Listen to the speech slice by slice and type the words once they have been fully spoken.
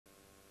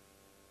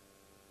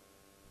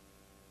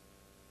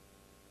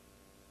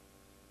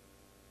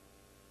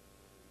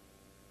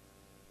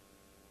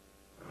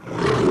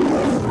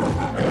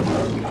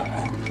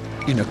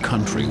in a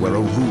country where a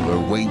ruler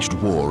waged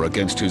war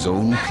against his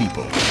own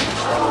people.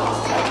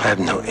 I have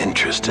no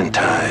interest in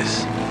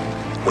ties,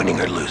 winning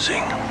or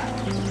losing.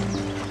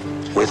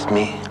 With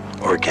me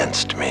or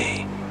against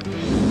me.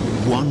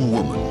 One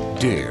woman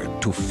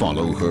dared to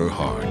follow her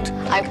heart.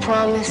 I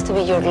promise to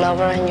be your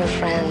lover and your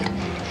friend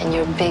and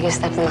your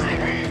biggest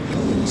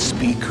admirer.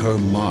 Speak her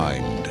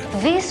mind.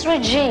 This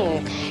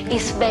regime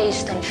is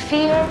based on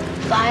fear,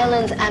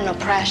 violence, and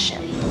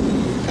oppression.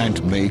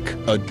 And make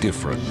a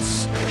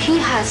difference. He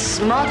has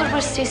smothered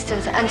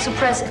resistance and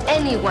suppressed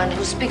anyone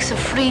who speaks of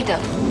freedom.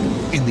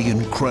 In the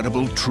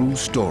incredible true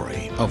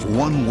story of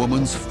one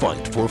woman's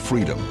fight for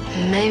freedom.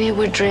 Maybe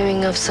we're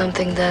dreaming of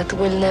something that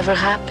will never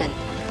happen.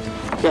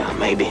 Yeah,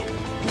 maybe.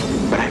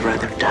 But I'd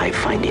rather die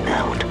finding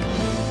out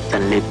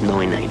than live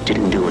knowing I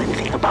didn't do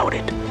anything about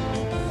it.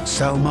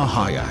 Salma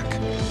Hayek,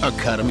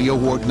 Academy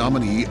Award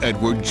nominee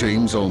Edward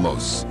James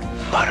Olmos.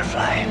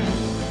 Butterfly.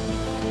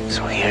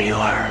 So here you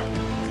are.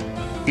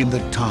 In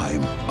the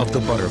Time of the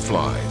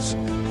Butterflies.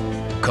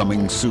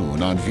 Coming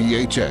soon on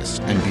VHS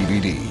and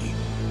DVD.